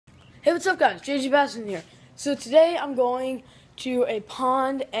Hey, what's up guys? JG Basson here. So today I'm going to a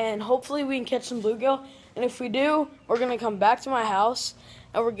pond and hopefully we can catch some bluegill. And if we do, we're going to come back to my house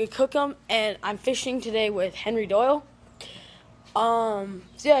and we're going to cook them. And I'm fishing today with Henry Doyle. So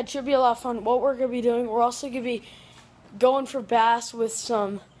yeah, it should be a lot of fun. What we're going to be doing, we're also going to be going for bass with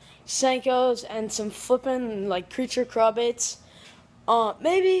some Senkos and some flipping like creature craw baits.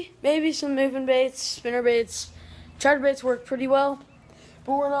 Maybe some moving baits, spinner baits. Charter baits work pretty well.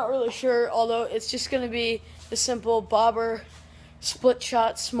 But we're not really sure, although it's just going to be a simple bobber, split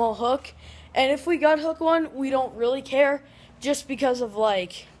shot, small hook. And if we got hook one, we don't really care, just because of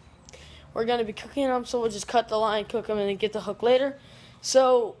like, we're going to be cooking them, so we'll just cut the line, cook them, and then get the hook later.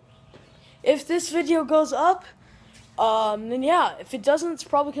 So if this video goes up, then yeah. If it doesn't, it's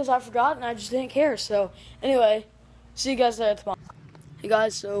probably because I forgot and I just didn't care. So anyway, see you guys there at the pond. Hey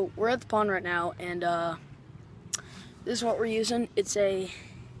guys, so we're at the pond right now, and this is what we're using. It's a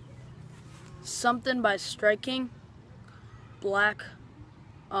something by Striking, black,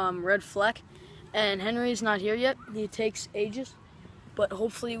 red fleck. And Henry's not here yet. He takes ages, but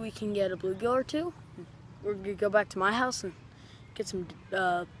hopefully we can get a bluegill or two. We're gonna go back to my house and get some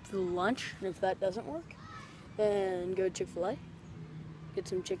lunch. And if that doesn't work, then go to Chick-fil-A, get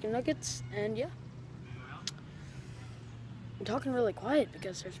some chicken nuggets, and yeah. I'm talking really quiet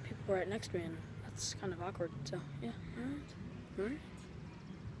because there's people right next to me, and it's kind of awkward, so yeah. Alright.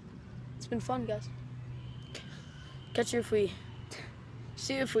 It's been fun, guys.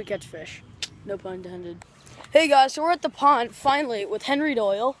 See if we catch fish. No pun intended. Hey guys, so we're at the pond finally with Henry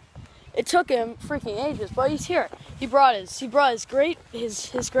Doyle. It took him freaking ages, but he's here. He brought his great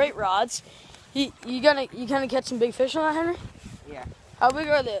rods. You gonna catch some big fish on that, Henry? Yeah. How big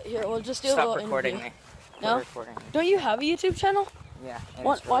are they? Here, we'll just do a little recording interview. me. No? Recording me. Don't you have a YouTube channel? Yeah.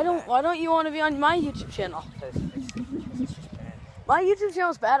 Why don't you want to be on my YouTube channel? My YouTube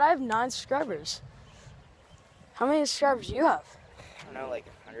channel's bad. I have 9 subscribers. How many subscribers do you have? I don't know, like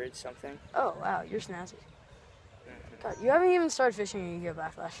 100 something. Oh wow, you're snazzy. God, you haven't even started fishing and you get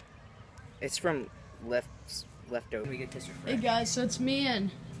backlash. It's from leftover. We get this. Hey guys, so it's me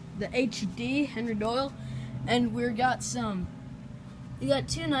and the HD Henry Doyle, and we got 2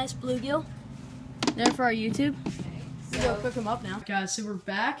 nice bluegill there for our YouTube. We'll go cook them up now. Guys, so we're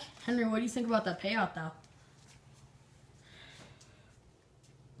back. Henry, what do you think about that payout though?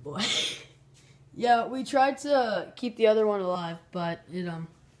 Boy. Yeah, we tried to keep the other one alive, but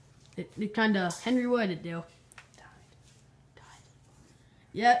it kind of, Henry, what did it do? Died.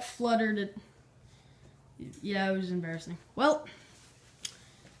 Yeah, it fluttered it. Yeah, it was embarrassing. Well,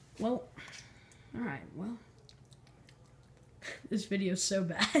 alright, well. This video's so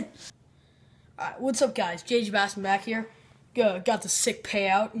bad. Alright, what's up guys? JG Basson back here. Got the sick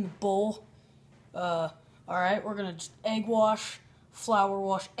payout in the bowl. Alright, we're gonna just egg wash, flour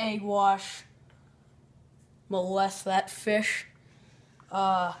wash, egg wash, molest that fish.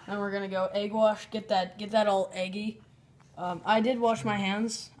 And we're gonna go egg wash, get that all eggy. I did wash my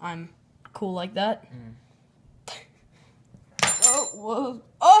hands. I'm cool like that. Oh, whoa.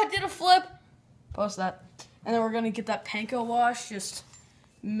 Oh, I did a flip. Post that. And then we're gonna get that panko wash, just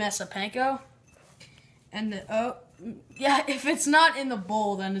mess a panko. And yeah, if it's not in the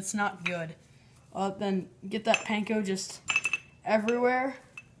bowl, then it's not good. Then get that panko just everywhere.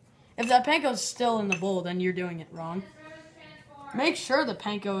 If that panko's still in the bowl, then you're doing it wrong. Make sure the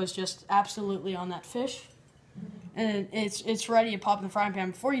panko is just absolutely on that fish, and it's ready to pop in the frying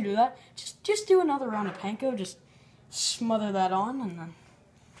pan. Before you do that, just do another round of panko. Just smother that on, and then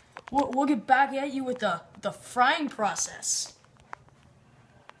we'll get back at you with the frying process.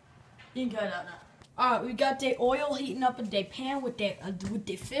 You can cut it out now. Alright, we got the oil heating up in the pan with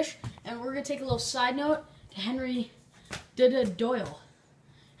the fish, and we're gonna take a little side note to Henry Doyle.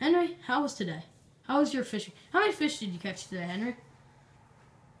 Henry, how was today? How was your fishing? How many fish did you catch today, Henry?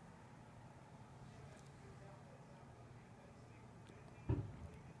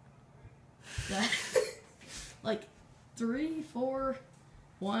 Like 3, 4,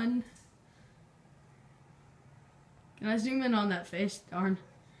 1. Can I zoom in on that face? Darn.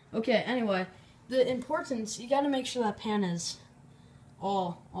 Okay, anyway, the importance, you gotta make sure that pan is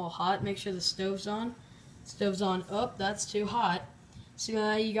all hot. Make sure the stove's on. Stove's on. Oh, that's too hot.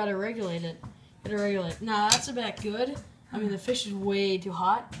 So you gotta regulate it. Nah, that's about good. I mean, the fish is way too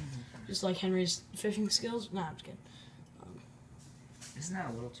hot. Just like Henry's fishing skills. Nah, I'm just kidding. Isn't that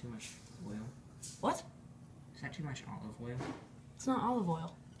a little too much oil? What? Is that too much olive oil? It's not olive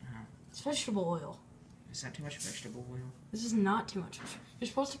oil. It's vegetable oil. Is that too much vegetable oil? This is not too much fish. You're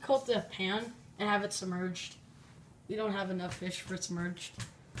supposed to coat the pan and have it submerged. We don't have enough fish for it submerged.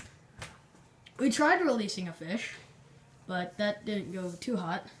 We tried releasing a fish, but that didn't go too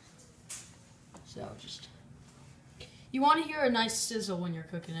hot. So just, you want to hear a nice sizzle when you're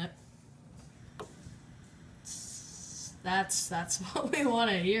cooking it. That's what we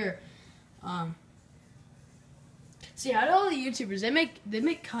want to hear. See, out of all the YouTubers, they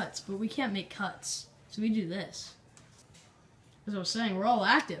make cuts, but we can't make cuts, so we do this. As I was saying, we're all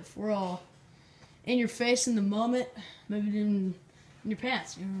active. We're all in your face in the moment, maybe in your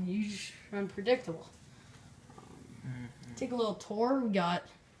pants. You know, you're just unpredictable. Take a little tour. We got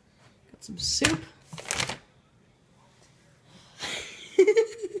some soup.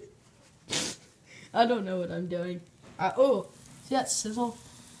 I don't know what I'm doing. Oh, see that sizzle?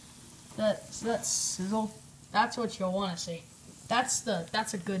 That sizzle. That's what you'll want to see. That's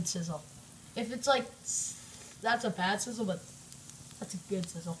a good sizzle. If it's like that's a bad sizzle, but that's a good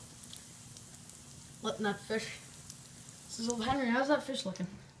sizzle. Letting that fish sizzle. Henry, how's that fish looking?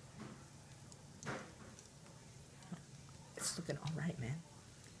 It's looking all right, man.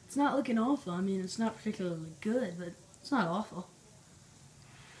 It's not looking awful. I mean, it's not particularly good, but it's not awful.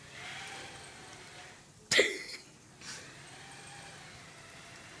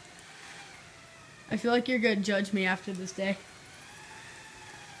 I feel like you're going to judge me after this day.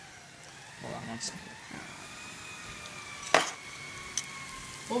 Hold on one second.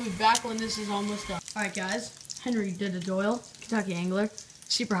 We'll be back when this is almost done. Alright guys, Henry did a Doyle, Kentucky angler,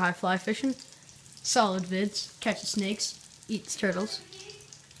 super high fly fishing, solid vids, catches snakes, eats turtles.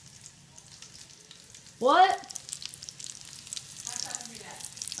 What?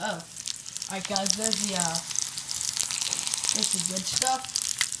 Oh. Alright guys, there's the good stuff.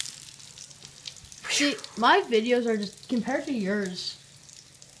 See, my videos are just, compared to yours,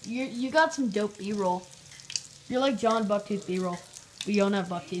 you got some dope B-roll. You're like John Bucktooth B-roll. We don't have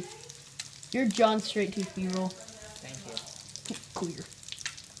buck teeth. You're John Straight Tooth B-roll. Thank you. Clear.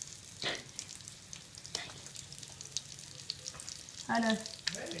 Hi, Dad.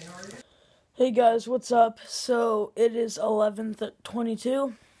 Hey guys, what's up? So it is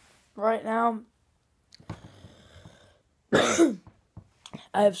 11:22 right now.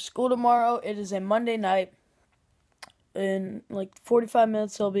 I have school tomorrow. It is a Monday night. In like 45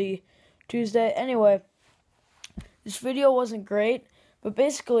 minutes, it'll be Tuesday. Anyway, this video wasn't great, but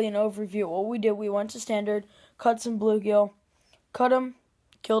basically an overview. What we did, we went to Standard, cut some bluegill, cut them,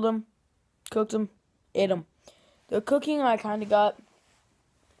 killed them, cooked them, ate them. The cooking I kind of got.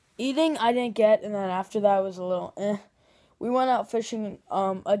 Eating I didn't get, and then after that was a little eh. We went out fishing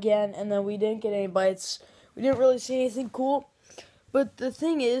again, and then we didn't get any bites. We didn't really see anything cool. But the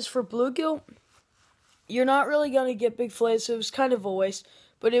thing is, for bluegill, you're not really going to get big fillets, so it was kind of a waste.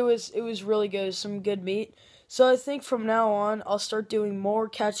 But it was really good. It was some good meat. So I think from now on, I'll start doing more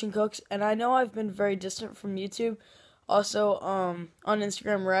catch and cooks. And I know I've been very distant from YouTube. Also, on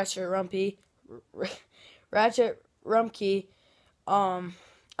Instagram, Ratchet Rumpke.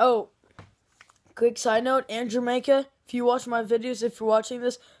 Oh, quick side note, Andrew Jamaica, if you watch my videos, if you're watching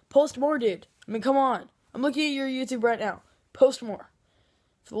this, post more, dude. I mean, come on. I'm looking at your YouTube right now. Post more.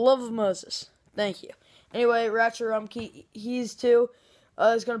 For the love of Moses. Thank you. Anyway, Ratchet Rumpke, he's too,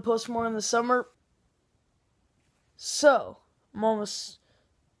 is going to post more in the summer. So, I'm almost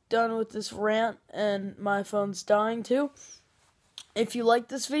done with this rant, and my phone's dying too. If you like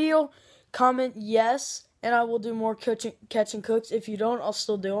this video, comment yes, and I will do more catch and cooks. If you don't, I'll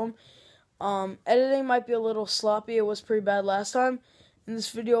still do them. Editing might be a little sloppy. It was pretty bad last time, and this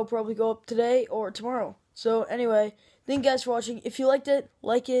video will probably go up today or tomorrow. So, anyway, thank you guys for watching. If you liked it,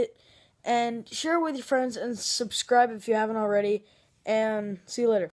 like it, and share it with your friends, and subscribe if you haven't already, and see you later.